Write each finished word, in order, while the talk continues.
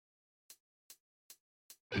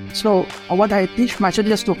So what I teach my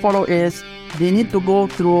students to follow is they need to go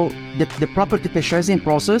through the property purchasing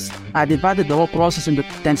process. I divided the whole process into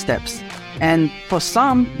 10 steps. And for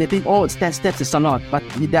some, they think, oh, it's 10 steps, it's a lot. But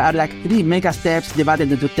there are like 3 mega steps divided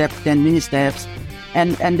into 10 mini steps.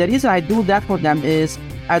 And the reason I do that for them is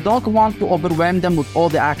I don't want to overwhelm them with all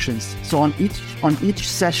the actions. So on each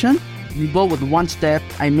session, we go with one step.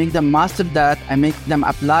 I make them master that. I make them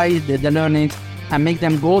apply the learnings. I make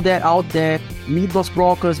them go out there, meet those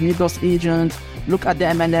brokers, meet those agents, look at the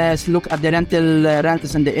MLS, look at the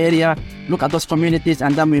rentals in the area, look at those communities,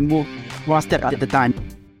 and then we move one step at a time.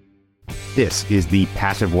 This is the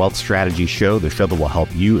Passive Wealth Strategy Show, the show that will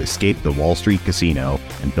help you escape the Wall Street casino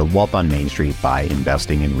and build wealth on Main Street by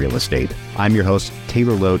investing in real estate. I'm your host,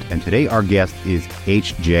 Taylor Loht, and today our guest is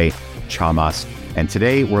H.J. Chamas. And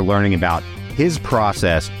today we're learning about his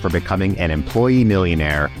process for becoming an employee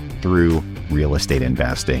millionaire through real estate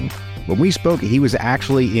investing. When we spoke, he was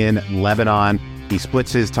actually in Lebanon. He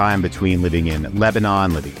splits his time between living in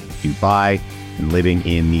Lebanon, living in Dubai, and living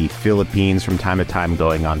in the Philippines from time to time,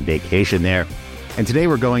 going on vacation there. And today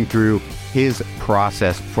we're going through his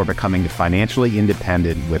process for becoming financially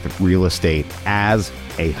independent with real estate as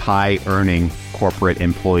a high-earning corporate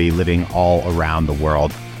employee living all around the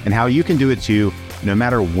world, and how you can do it too, no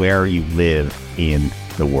matter where you live in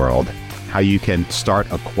the world. How you can start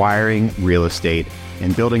acquiring real estate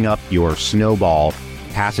and building up your snowball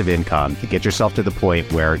passive income to get yourself to the point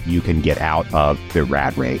where you can get out of the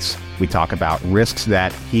rat race. We talk about risks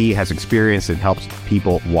that he has experienced and helps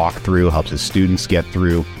people walk through, helps his students get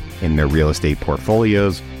through in their real estate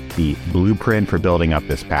portfolios, the blueprint for building up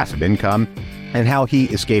this passive income, and how he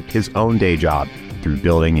escaped his own day job through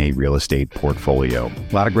building a real estate portfolio.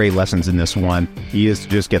 A lot of great lessons in this one. He is to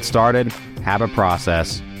just get started, have a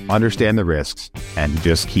process, understand the risks, and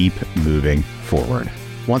just keep moving forward.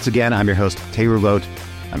 Once again, I'm your host, Taylor Loht.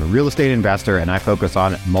 I'm a real estate investor, and I focus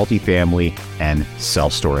on multifamily and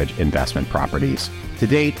self-storage investment properties. To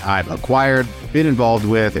date, I've acquired, been involved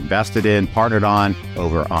with, invested in, partnered on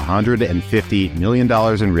over $150 million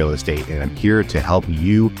in real estate, and I'm here to help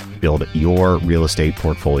you build your real estate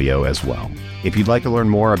portfolio as well. If you'd like to learn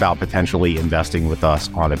more about potentially investing with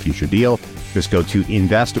us on a future deal, just go to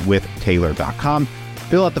investwithtaylor.com,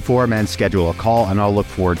 fill out the form, and schedule a call, and I'll look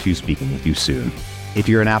forward to speaking with you soon. If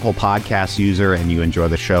you're an Apple Podcast user and you enjoy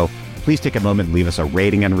the show, please take a moment and leave us a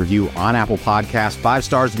rating and review on Apple Podcasts. 5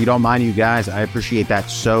 stars if you don't mind, you guys. I appreciate that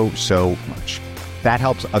so much. That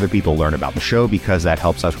helps other people learn about the show because that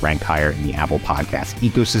helps us rank higher in the Apple Podcast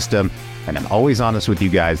ecosystem. And I'm always honest with you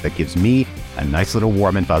guys. That gives me a nice little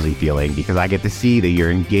warm and fuzzy feeling because I get to see that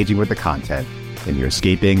you're engaging with the content and you're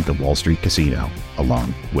escaping the Wall Street casino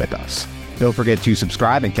along with us. Don't forget to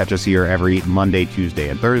subscribe and catch us here every Monday, Tuesday,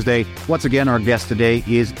 and Thursday. Once again, our guest today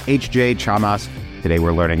is H.J. Chamas. Today,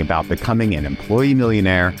 we're learning about becoming an employee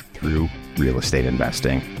millionaire through real estate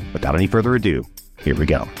investing. Without any further ado, here we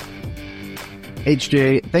go.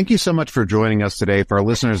 H.J., thank you so much for joining us today. For our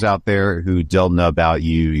listeners out there who don't know about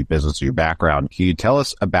you, your business, your background, can you tell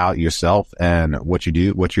us about yourself and what you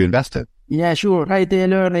do, what you invest in? Yeah, sure. Hi,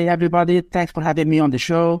 Taylor. Hey, everybody. Thanks for having me on the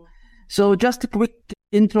show. So just a quick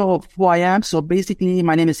intro of who I am. So basically,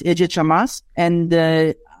 my name is H.J. Chamas, and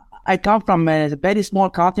I come from a very small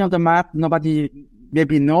country on the map. Nobody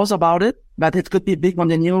maybe knows about it, but it could be big on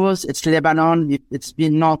the news. It's Lebanon. It's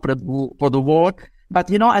been known for the war. But,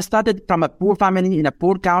 you know, I started from a poor family in a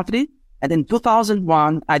poor country. And in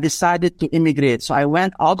 2001, I decided to immigrate. So I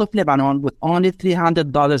went out of Lebanon with only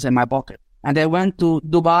 $300 in my pocket. And I went to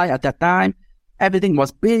Dubai at that time. Everything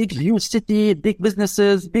was big, huge city, big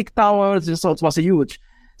businesses, big towers. So it was huge.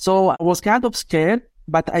 So I was kind of scared,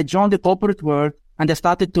 but I joined the corporate world and I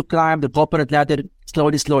started to climb the corporate ladder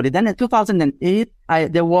slowly. Then in 2008,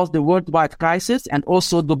 there was the worldwide crisis, and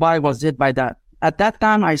also Dubai was hit by that. At that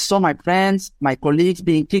time, I saw my friends, my colleagues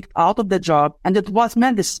being kicked out of the job, and it was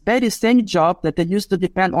this very same job that they used to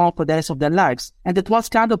depend on for the rest of their lives. And it was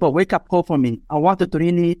kind of a wake-up call for me. I wanted to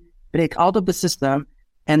really break out of the system.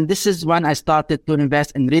 And this is when I started to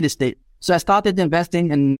invest in real estate. So I started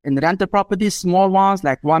investing in rental properties, small ones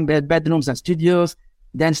like 1-bed bedrooms and studios,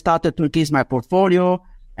 then started to increase my portfolio.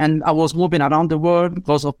 And I was moving around the world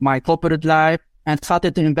because of my corporate life and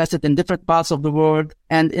started to invest it in different parts of the world.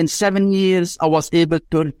 And in 7 years, I was able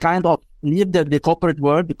to kind of leave the corporate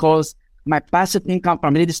world because my passive income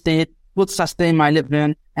from real estate would sustain my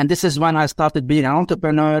living. And this is when I started being an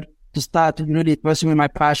entrepreneur, to start really pursuing my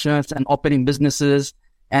passions and opening businesses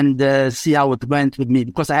and see how it went with me,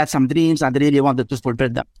 because I had some dreams and I really wanted to fulfill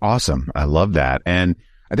them. Awesome. I love that. And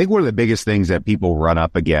I think one of the biggest things that people run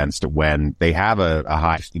up against when they have a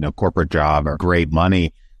high, corporate job or great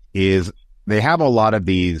money is they have a lot of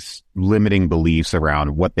these limiting beliefs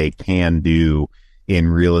around what they can do in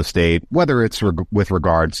real estate, whether it's with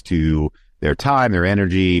regards to their time, their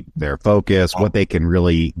energy, their focus, what they can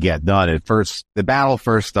really get done. At first, the battle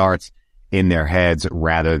first starts in their heads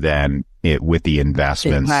rather than with the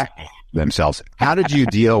investments themselves. How did you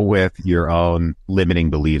deal with your own limiting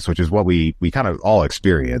beliefs, which is what we kind of all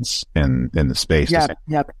experience in the space?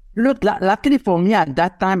 Yeah. Look, luckily for me at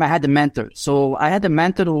that time, I had a mentor. So I had a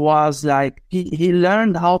mentor who was like, he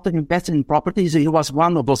learned how to invest in properties. He was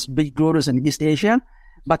one of those big gurus in East Asia,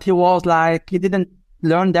 but he was like, he didn't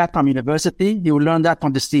learn that from university. He learned that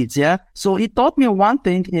from the streets. Yeah. So he taught me one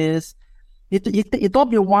thing is, he taught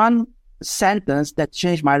me one sentence that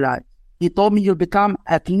changed my life. He told me you'll become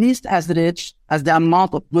at least as rich as the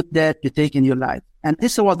amount of good debt you take in your life. And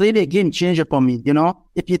this was really a game changer for me. You know,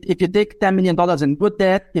 if you take $10 million in good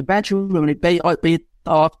debt, eventually when you pay it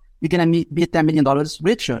off, you're going to be $10 million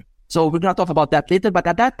richer. So we're going to talk about that later. But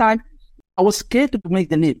at that time, I was scared to make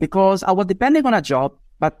the leap because I was depending on a job.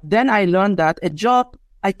 But then I learned that a job,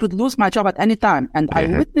 I could lose my job at any time. And I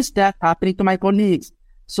witnessed that happening to my colleagues.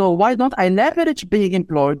 So why don't I leverage being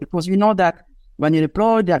employed? Because we know that when you're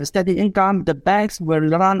employed, you have a steady income, the banks will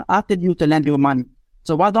run after you to lend you money.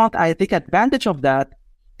 So why don't I take advantage of that,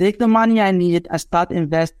 take the money I need and start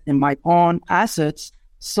invest in my own assets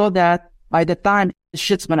so that by the time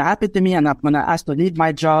shit's going to happen to me and I'm going to ask to leave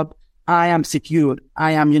my job, I am secure.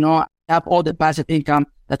 I am, have all the passive income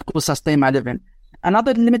that could sustain my living.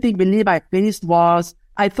 Another limiting belief I faced was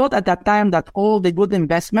I thought at that time that all the good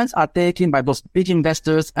investments are taken by those big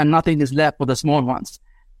investors and nothing is left for the small ones.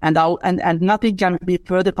 And nothing can be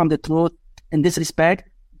further from the truth in this respect.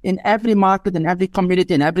 In every market, in every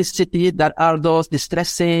community, in every city, there are those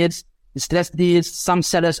distressed sales, distressed deals. Some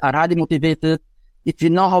sellers are highly motivated. If you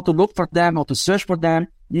know how to look for them, how to search for them,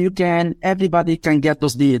 everybody can get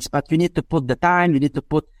those deals. But you need to put the time, you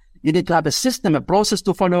need to have a system, a process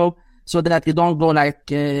to follow so that you don't go like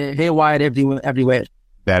haywire everywhere.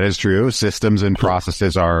 That is true. Systems and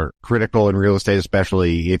processes are critical in real estate,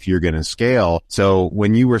 especially if you're going to scale. So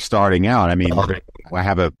when you were starting out, I mean, I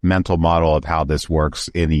have a mental model of how this works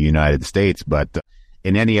in the United States, but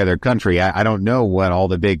in any other country, I don't know what all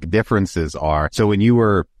the big differences are. So when you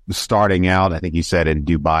were starting out, I think you said in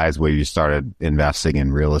Dubai is where you started investing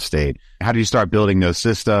in real estate. How did you start building those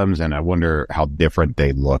systems? And I wonder how different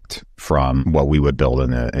they looked from what we would build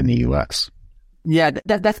in the US. Yeah,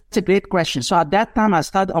 that's a great question. So at that time, I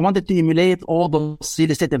wanted to emulate all those real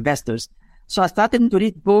estate investors. So I started to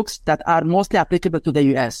read books that are mostly applicable to the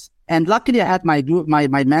US. And luckily, I had my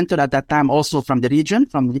mentor at that time also from the region,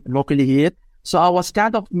 from locally here. So I was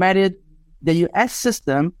kind of married the US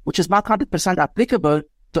system, which is not 100% applicable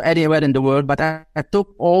to anywhere in the world, but I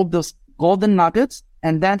took all those golden nuggets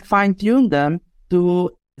and then fine-tuned them to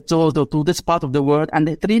this part of the world. And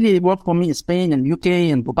it really worked for me in Spain and UK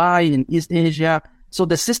and Dubai and East Asia. So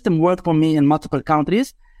the system worked for me in multiple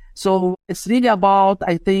countries. So it's really about,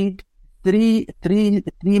 I think, three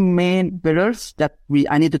main pillars that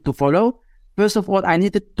I needed to follow. First of all, I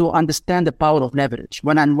needed to understand the power of leverage.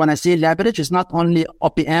 When I say leverage, it's not only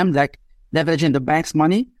OPM, like leveraging the bank's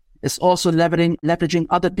money. It's also leveraging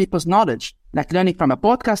other people's knowledge, like learning from a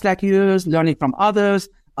podcast like yours, learning from other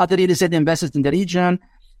real estate investors in the region.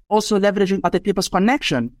 Also leveraging other people's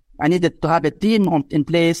connection. I needed to have a team in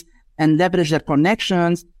place and leverage their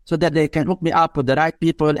connections so that they can hook me up with the right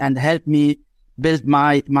people and help me build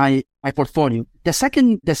my portfolio. The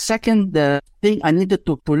second thing I needed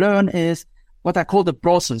to learn is what I call the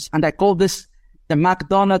process. And I call this the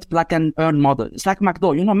McDonald's plug and earn model. It's like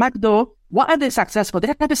McDo. McDo, why are they successful? They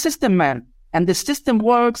have a system, man. And the system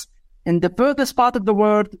works in the furthest part of the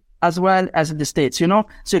world as well as in the States,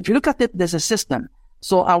 So if you look at it, there's a system.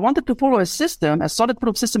 So I wanted to follow a system, a solid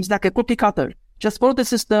proof system is like a cookie cutter. Just follow the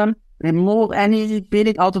system, remove any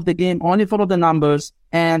feeling out of the game, only follow the numbers,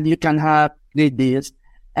 and you can have great deals.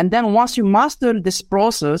 And then once you master this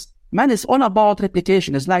process, man, it's all about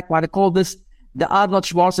replication. It's like what I call this, the Arnold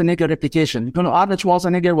Schwarzenegger replication. Arnold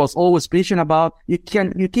Schwarzenegger was always preaching about, you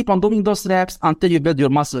keep on doing those reps until you build your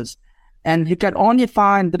muscles. And you can only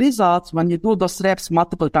find the results when you do those reps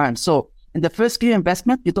multiple times. So in the first year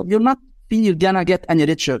investment, you're not you're gonna get any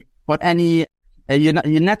richer or any your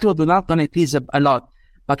net worth will not gonna increase a lot.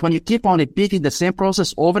 But when you keep on repeating the same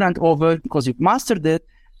process over and over because you've mastered it,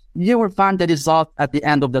 you will find the result at the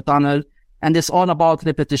end of the tunnel. And it's all about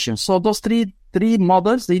repetition. So those three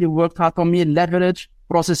models really worked hard for me: leverage,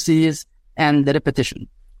 processes, and the repetition.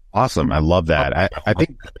 Awesome. I love that. I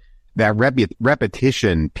think that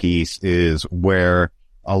repetition piece is where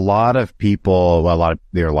a lot of people,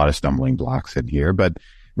 there are a lot of stumbling blocks in here, but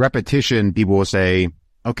repetition, people will say,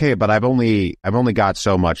 okay, but I've only got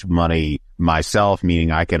so much money myself,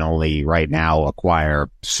 meaning I can only right now acquire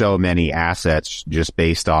so many assets just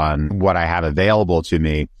based on what I have available to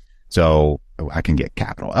me. So I can get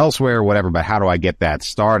capital elsewhere, whatever, but how do I get that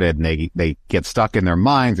started? And they get stuck in their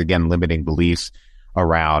minds, again, limiting beliefs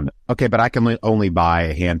around, okay, but I can only buy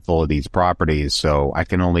a handful of these properties, so I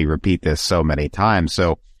can only repeat this so many times.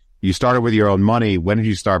 So you started with your own money. When did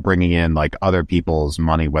you start bringing in like other people's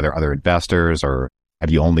money, whether other investors, or have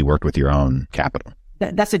you only worked with your own capital?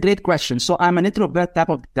 That's a great question. So I'm an introvert type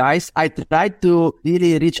of guys. I tried to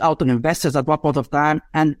really reach out to investors at one point of time,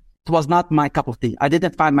 and it was not my cup of tea. I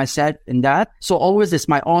didn't find myself in that. So always it's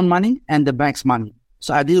my own money and the bank's money.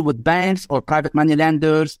 So I deal with banks or private money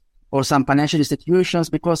lenders or some financial institutions,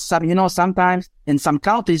 because sometimes in some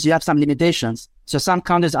counties you have some limitations. So some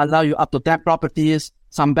counties allow you up to 10 properties,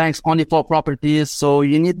 some banks only 4 properties. So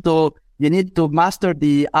you need to master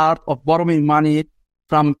the art of borrowing money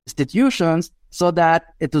from institutions so that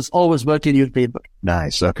it is always working in your favor.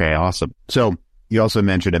 Nice. Okay. Awesome. So you also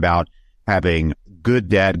mentioned about having good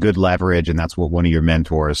debt, good leverage, and that's what one of your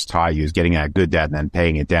mentors taught you, is getting at good debt and then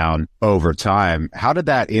paying it down over time. How did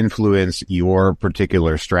that influence your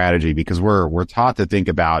particular strategy? Because we're taught to think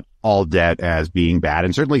about all debt as being bad,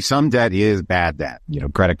 and certainly some debt is bad debt,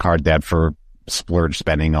 credit card debt for splurge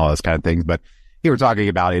spending, all those kind of things. But here we're talking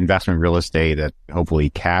about investment real estate that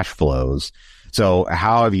hopefully cash flows. So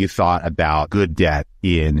how have you thought about good debt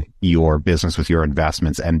in your business with your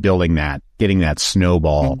investments and building that, getting that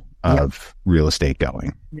snowball of real estate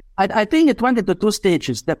going? I think it went into 2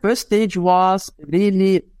 stages. The first stage was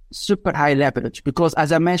really super high leverage, because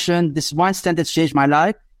as I mentioned, this one sentence changed my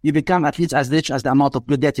life. You become at least as rich as the amount of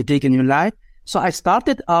good debt you take in your life. So I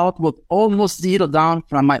started out with almost zero down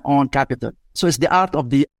from my own capital. So it's the art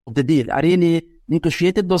of the deal. I really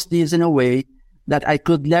negotiated those deals in a way that I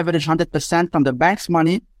could leverage 100% from the bank's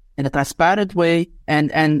money in a transparent way,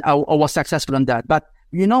 and I was successful in that. But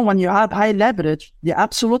when you have high leverage, the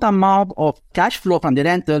absolute amount of cash flow from the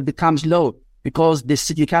rental becomes low, because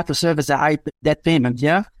you have to service a high debt payment.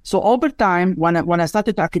 Yeah. So over time, when I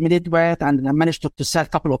started to accumulate wealth and I managed to sell a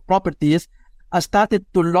couple of properties, I started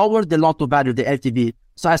to lower the loan to value, the LTV.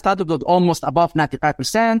 So I started with almost above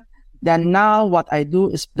 95%. Then now what I do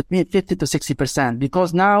is between 50 to 60%,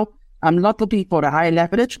 because now I'm not looking for a high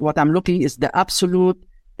leverage. What I'm looking is the absolute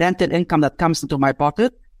rental income that comes into my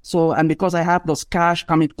pocket. So, and because I have those cash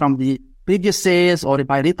coming from the previous sales or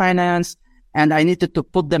by refinance, and I needed to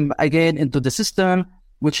put them again into the system,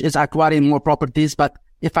 which is acquiring more properties. But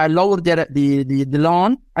if I lower the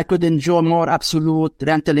loan, I could enjoy more absolute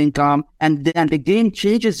rental income. And then the game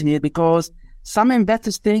changes here, because some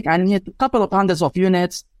investors think I need a couple of hundreds of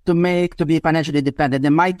units to be financially independent.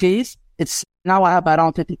 In my case, it's now I have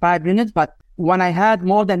around 55 units, but when I had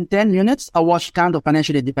more than 10 units, I was kind of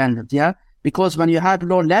financially independent. Yeah. Because when you have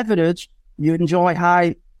low leverage, you enjoy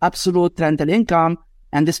high absolute rental income,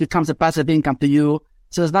 and this becomes a passive income to you.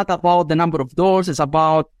 So it's not about the number of doors. It's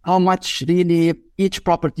about how much really each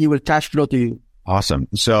property will cash flow to you. Awesome.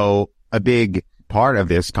 So a big part of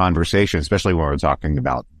this conversation, especially when we're talking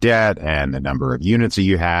about debt and the number of units that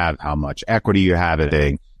you have, how much equity you have,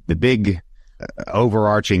 the big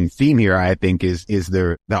overarching theme here, I think, is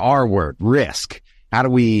the R word, risk. How do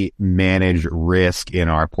we manage risk in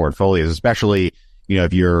our portfolios, especially,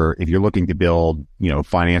 if you're looking to build,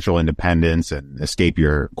 financial independence and escape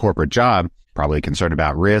your corporate job, probably concerned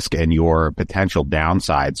about risk and your potential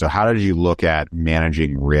downside. So how did you look at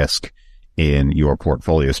managing risk in your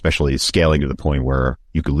portfolio, especially scaling to the point where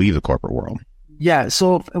you could leave the corporate world? Yeah.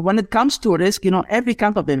 So when it comes to risk, every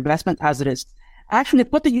kind of investment has risk. Actually,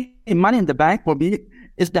 putting money in the bank for me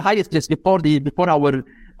is the highest risk. Before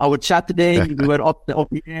our chat today, we were up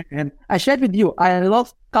here, and I shared with you, I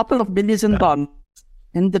lost a couple of billions in dollars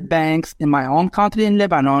in the banks in my own country in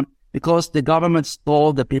Lebanon, because the government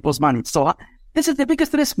stole the people's money. So this is the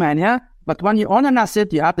biggest risk, man. Yeah. But when you own an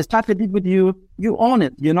asset, you have the strategy with you own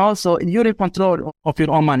it, so you're in control of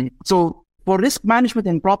your own money. So for risk management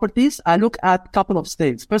in properties, I look at a couple of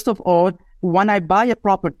things. First of all, when I buy a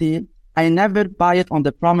property, I never buy it on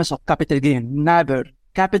the promise of capital gain. Never.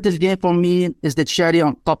 Capital gain for me is the cherry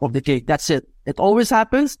on top of the cake. That's it. It always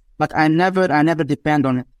happens, but I never depend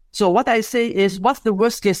on it. So what I say is, what's the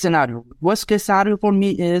worst case scenario? Worst case scenario for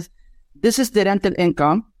me is, this is the rental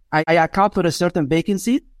income. I account for a certain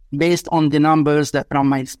vacancy based on the numbers that from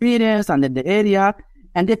my experience and in the area.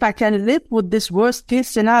 And if I can live with this worst case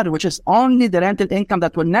scenario, which is only the rental income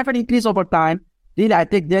that will never increase over time, really, I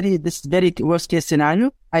take this very worst case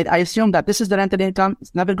scenario. I assume that this is the rental income.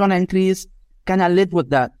 It's never going to increase. can I live with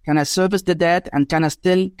that? Can I service the debt and can it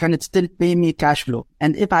still pay me cash flow?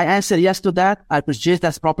 And if I answer yes to that, I purchase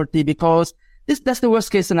that property because that's the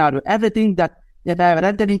worst case scenario. Everything that if I have a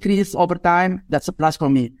rental increase over time, that's a plus for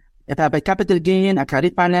me. If I have a capital gain, I can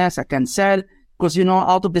refinance, I can sell. Because,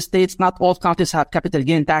 out of the states, not all counties have capital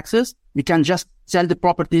gain taxes. We can just sell the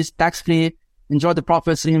properties tax-free, enjoy the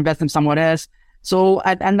profits, reinvest them somewhere else. So,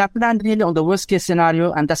 and I plan really on the worst case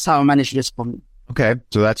scenario, and that's how I manage risk for me. Okay.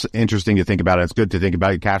 So that's interesting to think about. It's good to think about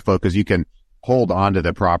your cash flow because you can hold on to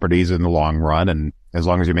the properties in the long run. And as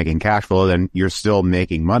long as you're making cash flow, then you're still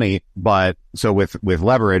making money. But so with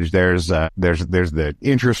leverage, there's the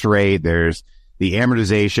interest rate, there's the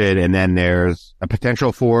amortization, and then there's a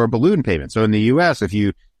potential for balloon payment. So in the U.S., if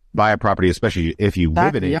you buy a property, especially if you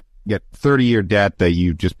live in it, you get 30-year debt that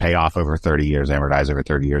you just pay off over 30 years, amortize over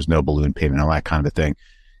 30 years, no balloon payment, all that kind of a thing.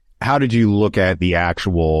 How did you look at the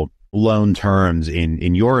actual loan terms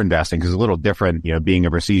in your investing? Because it's a little different, being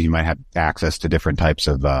overseas, you might have access to different types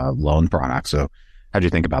of loan products. So how did you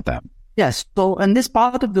think about that? Yes. So in this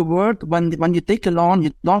part of the world, when you take a loan,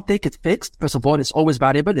 you don't take it fixed. First of all, it's always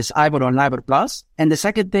variable. It's IBOR or LIBOR plus. And the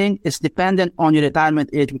second thing is dependent on your retirement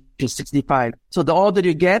age, which is 65. So the older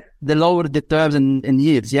you get, the lower the terms and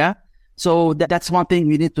years. Yeah. So that's one thing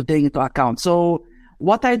we need to take into account. So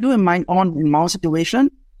what I do in my own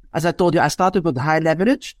situation, as I told you, I started with high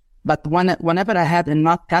leverage, but whenever I had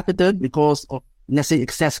enough capital because of, let's say,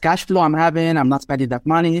 excess cash flow I'm not spending that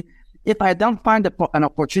money. If I don't find an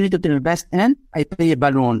opportunity to invest in, I pay a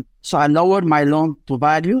balloon. So I lower my loan to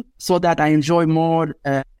value so that I enjoy more.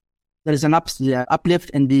 There is an uplift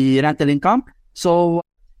in the rental income. So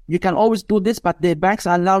you can always do this, but the banks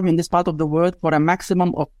allow you in this part of the world for a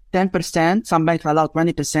maximum of 10%. Some banks allow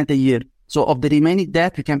 20% a year. So of the remaining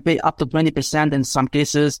debt, you can pay up to 20% in some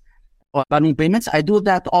cases or balloon payments. I do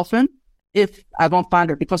that often if I don't find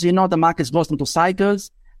it because, the market goes into cycles.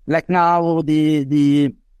 Like now,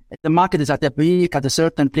 the market is at a peak at a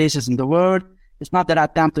certain places in the world. It's not the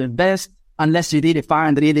right time to invest unless you really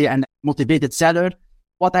find a motivated seller.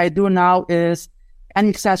 What I do now is any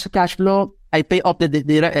excess cash flow, I pay off the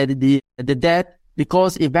debt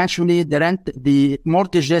because eventually the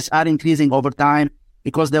mortgages are increasing over time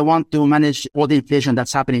because they want to manage all the inflation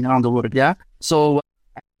that's happening around the world. Yeah. So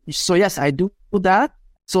yes, I do that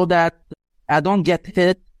so that I don't get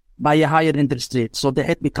hit by a higher interest rate. So the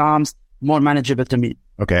hit becomes more manageable to me.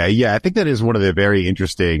 Okay. Yeah. I think that is one of the very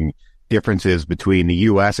interesting differences between the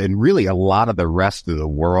U.S. and really a lot of the rest of the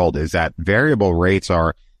world is that variable rates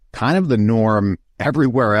are kind of the norm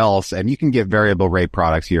everywhere else. And you can get variable rate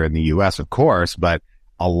products here in the U.S., of course, but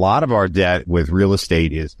a lot of our debt with real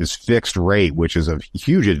estate is fixed rate, which is a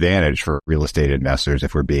huge advantage for real estate investors,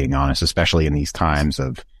 if we're being honest, especially in these times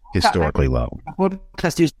of historically low.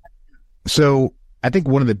 So I think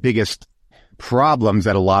one of the biggest problems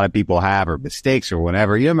that a lot of people have or mistakes or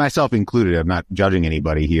whatever, myself included, I'm not judging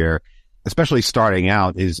anybody here, especially starting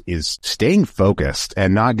out is staying focused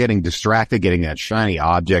and not getting distracted, getting that shiny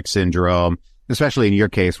object syndrome, especially in your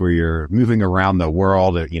case where you're moving around the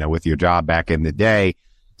world, with your job back in the day.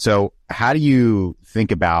 So how do you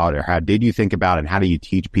think about, or how did you think about, and how do you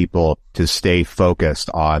teach people to stay focused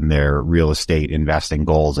on their real estate investing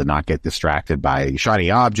goals and not get distracted by shiny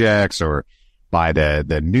objects or by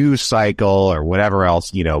the news cycle or whatever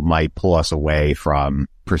else, might pull us away from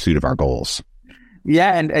pursuit of our goals?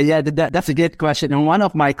 Yeah. And that's a great question. And one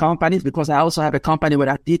of my companies, because I also have a company where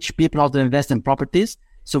I teach people how to invest in properties.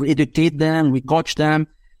 So we educate them, we coach them,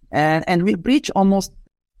 and we reach almost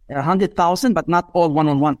 100,000, but not all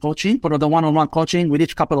one-on-one coaching. For the one-on-one coaching, we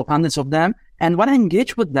reach a couple of hundreds of them. And when I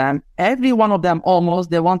engage with them, every one of them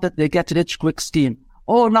almost, they wanted the get rich quick scheme.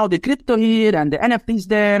 Oh, now the crypto here and the NFTs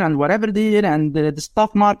there and whatever there and the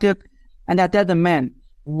stock market. And I tell them, man,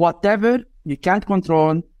 whatever you can't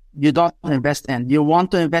control, you don't invest in. You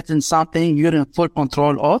want to invest in something you're in full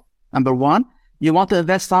control of, number one. You want to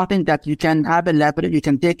invest something that you can have a leverage, you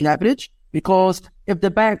can take leverage, because if the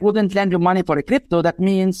bank wouldn't lend you money for a crypto, that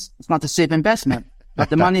means it's not a safe investment. But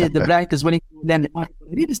the money the bank is willing to lend money for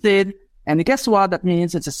real estate, and guess what? That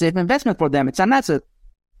means it's a safe investment for them. It's an asset.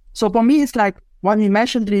 So for me, it's like when we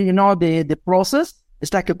mentioned the process,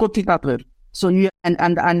 it's like a cookie cutter. So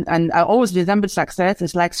and I always resemble success.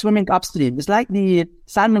 It's like swimming upstream. It's like the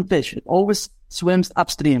salmon fish. It always swims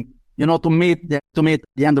upstream, to meet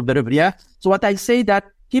the end of the river. Yeah. So what I say that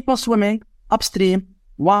keep on swimming upstream,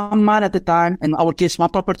 1 mile at a time. In our case, one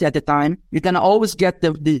property at a time. You can always get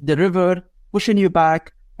the river pushing you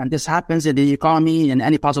back. And this happens in the economy in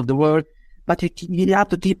any parts of the world. But you have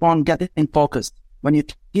to keep on getting focused. When you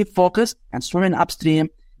keep focused and swimming upstream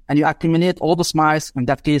and you accumulate all the smiles, in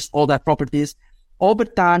that case, all that properties, over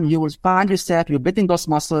time, you will find yourself, you're building those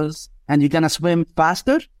muscles and you're going to swim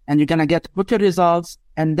faster and you're going to get quicker results.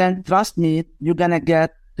 And then trust me, you're going to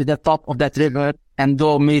get to the top of that river and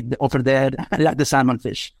go meet over there like the salmon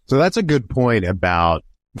fish. So that's a good point about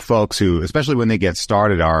folks who, especially when they get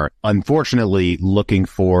started, are unfortunately looking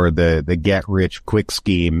for the get rich quick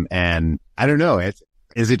scheme. And I don't know,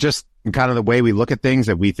 is it just kind of the way we look at things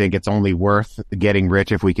that we think it's only worth getting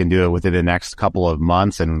rich if we can do it within the next couple of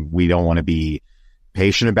months, and we don't want to be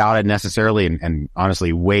patient about it necessarily and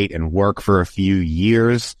honestly wait and work for a few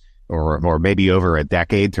years or maybe over a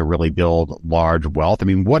decade to really build large wealth? I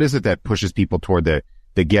mean, what is it that pushes people toward the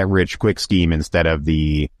get rich quick scheme instead of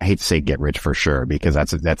I hate to say get rich for sure, because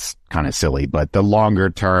that's kind of silly, but the longer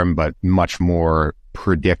term, but much more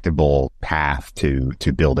predictable path to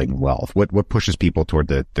building wealth? What pushes people toward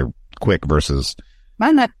the quick versus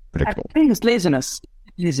predictable? I think it's laziness.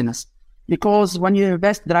 Because when you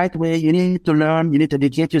invest the right way, you need to learn, you need to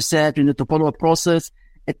educate yourself, you need to follow a process.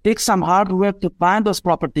 It takes some hard work to find those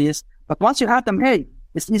properties, but once you have them, hey,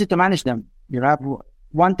 it's easy to manage them. You have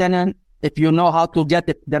one tenant. If you know how to get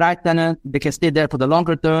the right tenant, they can stay there for the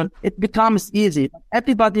longer term. It becomes easy.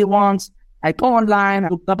 Everybody wants, I go online, I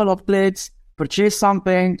do a couple of clicks, purchase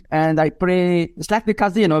something, and I pray. It's like the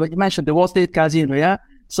casino, you mentioned the Wall Street casino, yeah?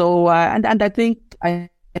 So, and I think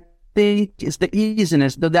it's the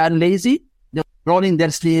easiness that they are lazy. They're rolling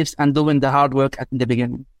their sleeves and doing the hard work at the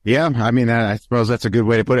beginning. Yeah, I mean, I suppose that's a good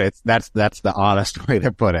way to put it. That's the honest way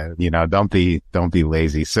to put it. Don't be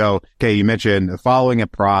lazy. So, okay, you mentioned following a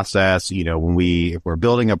process. If we're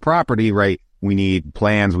building a property, right, we need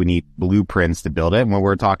plans, we need blueprints to build it. And when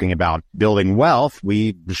we're talking about building wealth,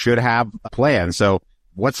 we should have a plan. So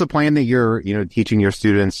what's the plan that you're, teaching your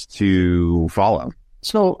students to follow?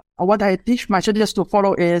 So what I teach my students to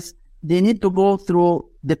follow is they need to go through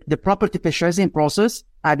the property purchasing process.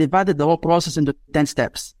 I divided the whole process into 10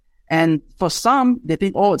 steps. And for some, they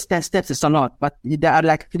think, it's 10 steps, it's a lot. But there are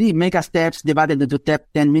like 3 mega steps divided into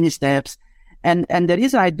 10 mini steps. And the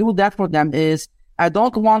reason I do that for them is I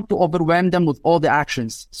don't want to overwhelm them with all the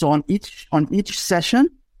actions. So on each session,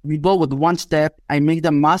 we go with one step. I make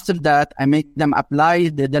them master that. I make them apply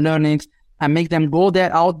the learnings. I make them go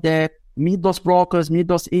out there, meet those brokers, meet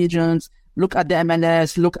those agents, look at the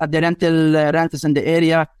MLS, look at the renters in the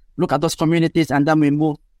area, look at those communities, and then we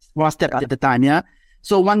move one step at a time, yeah?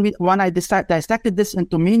 So when I dissected this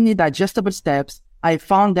into mini digestible steps, I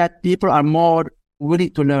found that people are more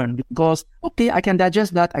willing to learn because, okay, I can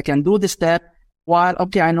digest that, I can do this step, while,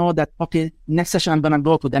 okay, I know that, okay, next session I'm going to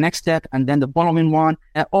go to the next step and then the following one,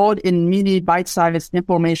 all in mini bite-sized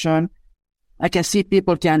information. I can see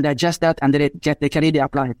people can digest that and they can really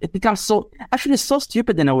apply it. It becomes so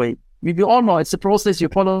stupid in a way. We all know it's a process, you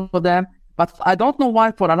follow them, but I don't know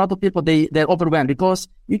why for a lot of people they're overwhelmed because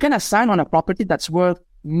you can assign on a property that's worth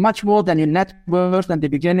much more than your net worth in the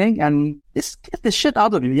beginning and this gets the shit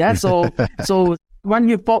out of you, yeah? So when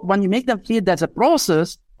you make them feel there's a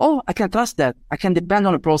process, I can trust that. I can depend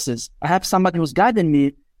on the process. I have somebody who's guiding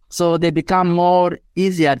me, so they become more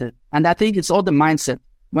easy at it. And I think it's all the mindset.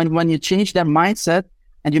 When you change their mindset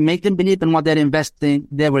and you make them believe in what they're investing,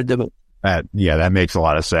 they will do it. That makes a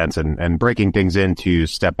lot of sense. And breaking things into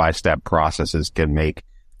step-by-step processes can make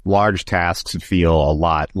large tasks feel a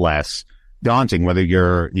lot less daunting, whether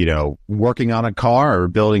you're, working on a car or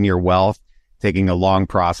building your wealth, taking a long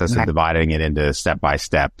process and dividing it into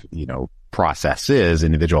step-by-step, processes,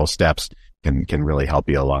 individual steps can really help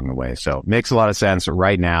you along the way. So it makes a lot of sense.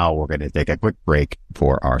 Right now, we're going to take a quick break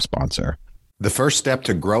for our sponsor. The first step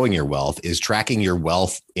to growing your wealth is tracking your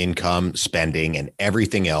wealth, income, spending, and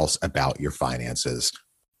everything else about your finances.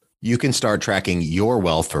 You can start tracking your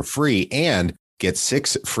wealth for free and get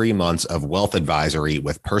 6 free months of wealth advisory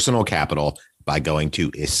with Personal Capital by going to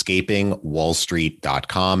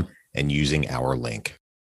escapingwallstreet.com and using our link.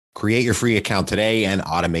 Create your free account today and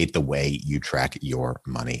automate the way you track your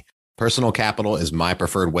money. Personal Capital is my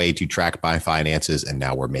preferred way to track my finances, and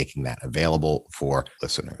now we're making that available for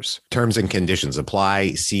listeners. Terms and conditions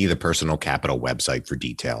apply. See the Personal Capital website for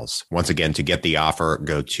details. Once again, to get the offer,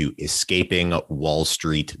 go to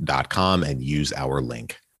escapingwallstreet.com and use our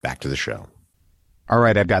link. Back to the show. All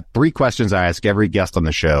right, I've got 3 questions I ask every guest on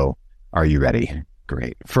the show. Are you ready?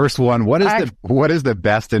 Great. First one, what is the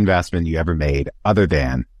best investment you ever made other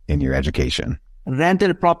than in your education?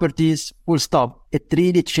 Rental properties, full stop. It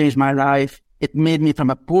really changed my life. It made me from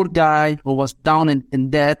a poor guy who was down in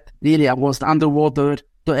debt. Really, I was underwater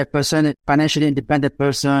to a financially independent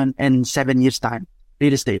person in 7 years' time.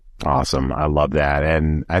 Real estate. Awesome. I love that.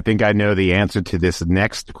 And I think I know the answer to this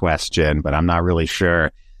next question, but I'm not really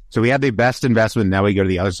sure. So we had the best investment. Now we go to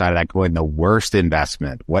the other side of that coin, the worst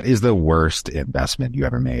investment. What is the worst investment you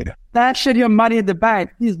ever made? Stash your money in the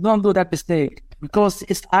bank. Please don't do that mistake, because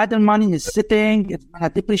it's idle money is sitting. It's going to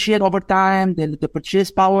depreciate over time, the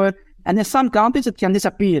purchase power. And in some countries, it can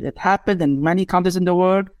disappear. It happened in many countries in the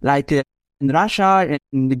world, like in Russia,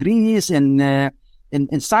 in Greece, in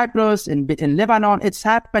Cyprus, in Lebanon. It's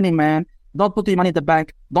happening, man. Don't put your money in the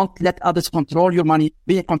bank. Don't let others control your money.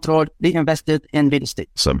 Be in control. Be invested in real estate.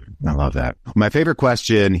 Awesome. I love that. My favorite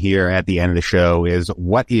question here at the end of the show is,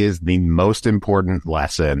 what is the most important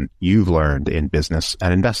lesson you've learned in business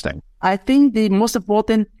and investing? I think the most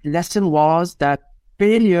important lesson was that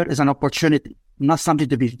failure is an opportunity, not something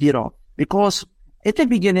to be feared of. Because at the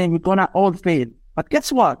beginning, we're going to all fail. But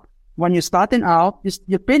guess what? When you're starting out,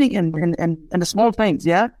 you're failing in the small things,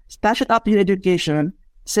 yeah? Stash it up your education.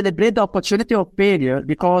 Celebrate the opportunity of failure,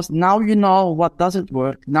 because now you know what doesn't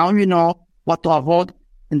work. Now you know what to avoid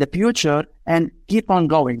in the future, and keep on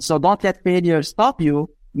going. So don't let failure stop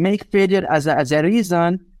you. Make failure as a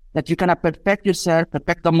reason that you can perfect yourself,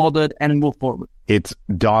 perfect the model, and move forward. It's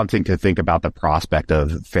daunting to think about the prospect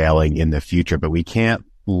of failing in the future, but we can't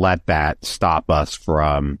let that stop us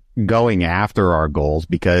from going after our goals,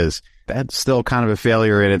 because that's still kind of a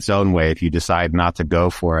failure in its own way if you decide not to go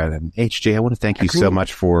for it. And HJ, I want to thank you so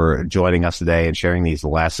much for joining us today and sharing these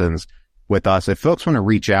lessons with us. If folks want to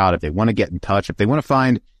reach out, if they want to get in touch, if they want to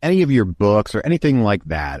find any of your books or anything like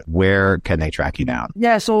that, where can they track you down?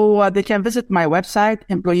 Yeah, so they can visit my website,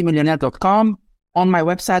 employeemillionaire.com. On my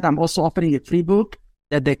website, I'm also offering a free book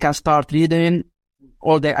that they can start reading,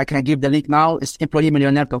 or I can give the link now. It's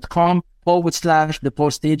employeemillionaire.com/the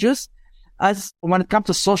 4 stages. As when it comes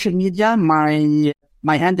to social media, my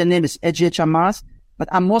handle name is EJ Chammas, but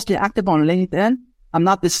I'm mostly active on LinkedIn. I'm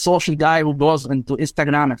not this social guy who goes into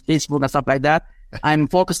Instagram and Facebook and stuff like that. I'm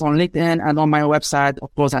focused on LinkedIn and on my website,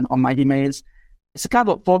 of course, and on my emails. It's a kind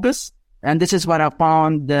of focus, and this is where I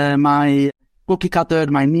found my cookie cutter,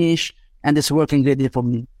 my niche, and it's working really for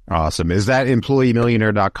me. Awesome. Is that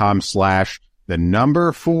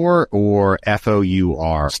employeemillionaire.com/4 or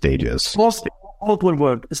FOUR stages? Both will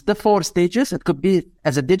work. It's the 4 stages. It could be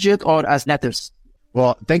as a digit or as letters.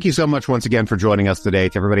 Well, thank you so much once again for joining us today.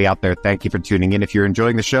 To everybody out there, thank you for tuning in. If you're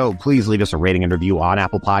enjoying the show, please leave us a rating and review on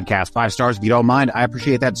Apple Podcasts. 5 stars if you don't mind. I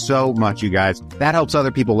appreciate that so much, you guys. That helps other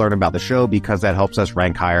people learn about the show, because that helps us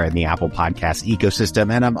rank higher in the Apple Podcast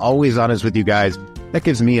ecosystem. And I'm always honest with you guys. That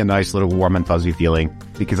gives me a nice little warm and fuzzy feeling,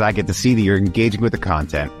 because I get to see that you're engaging with the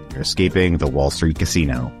content. You're escaping the Wall Street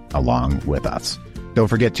casino along with us. Don't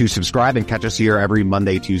forget to subscribe and catch us here every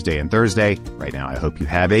Monday, Tuesday, and Thursday. Right now, I hope you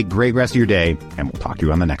have a great rest of your day, and we'll talk to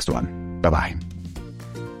you on the next one. Bye-bye.